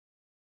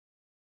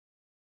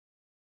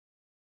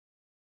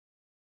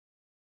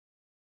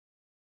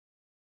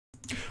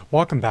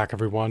Welcome back,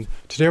 everyone.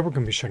 Today we're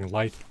going to be shedding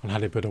light on how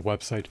to build a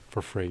website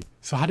for free.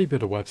 So how do you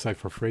build a website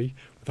for free?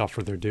 Without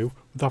further ado,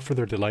 without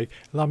further delay,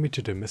 allow me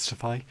to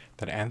demystify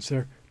that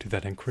answer to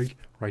that inquiry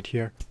right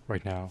here,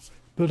 right now.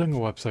 Building a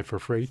website for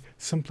free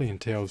simply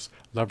entails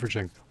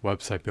leveraging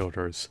website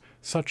builders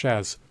such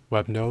as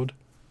Webnode,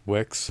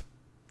 Wix,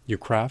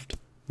 Ucraft,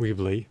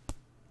 Weebly,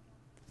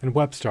 and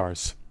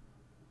WebStars.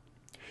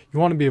 You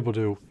want to be able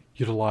to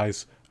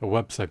utilize a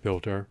website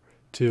builder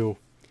to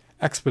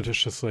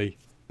expeditiously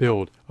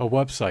build a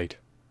website.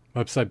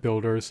 Website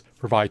builders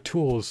provide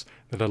tools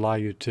that allow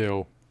you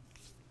to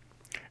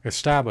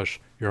establish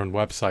your own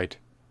website.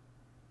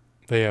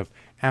 They have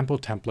ample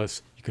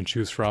templates you can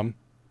choose from,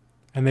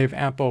 and they have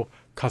ample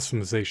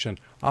customization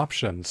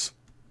options.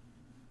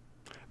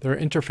 Their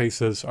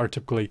interfaces are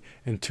typically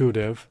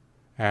intuitive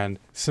and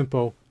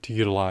simple to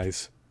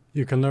utilize.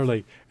 You can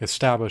literally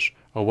establish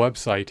a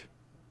website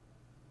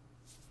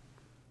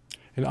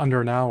in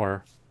under an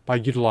hour by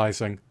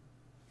utilizing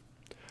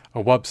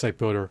a website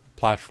builder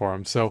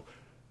platform. So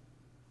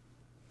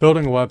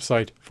building a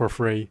website for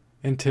free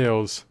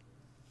entails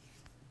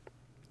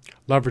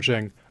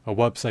leveraging a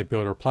website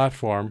builder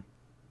platform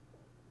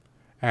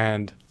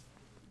and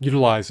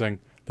utilizing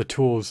the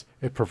tools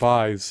it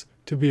provides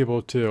to be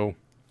able to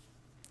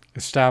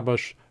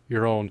establish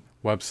your own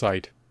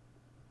website.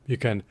 You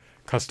can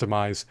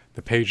customize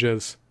the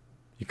pages.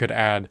 You could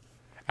add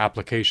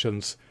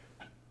applications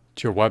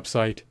to your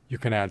website. You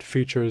can add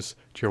features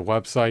to your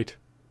website.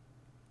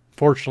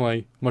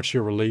 Fortunately, much to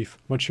your relief,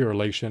 much to your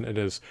elation, it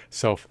is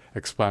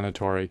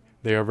self-explanatory.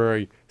 They are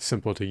very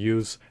simple to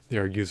use, they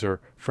are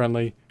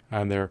user-friendly,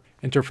 and their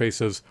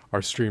interfaces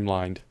are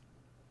streamlined.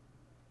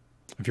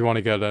 If you want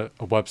to get a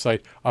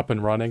website up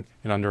and running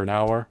in under an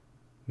hour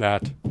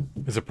that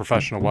is a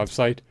professional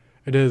website,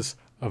 it is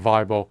a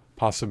viable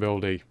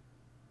possibility.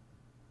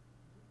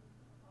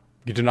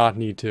 You do not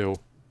need to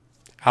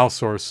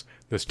outsource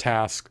this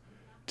task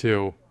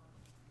to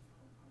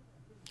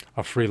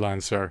a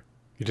freelancer.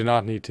 You do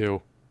not need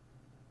to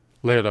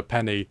lay out a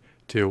penny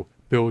to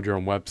build your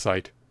own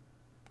website,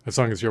 as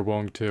long as you're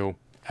willing to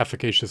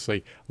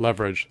efficaciously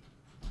leverage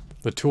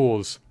the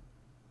tools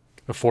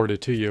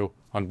afforded to you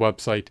on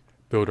website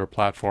builder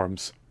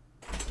platforms.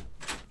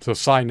 So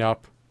sign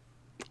up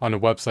on a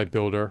website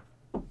builder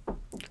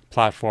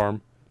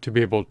platform to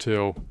be able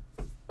to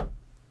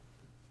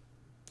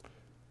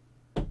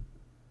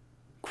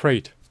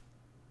create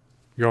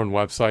your own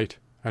website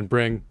and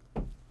bring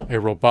a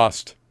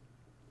robust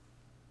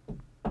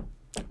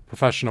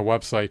professional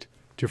website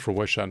to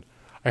fruition.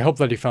 I hope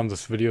that you found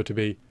this video to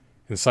be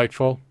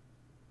insightful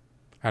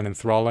and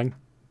enthralling.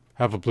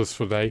 Have a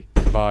blissful day.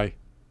 Bye.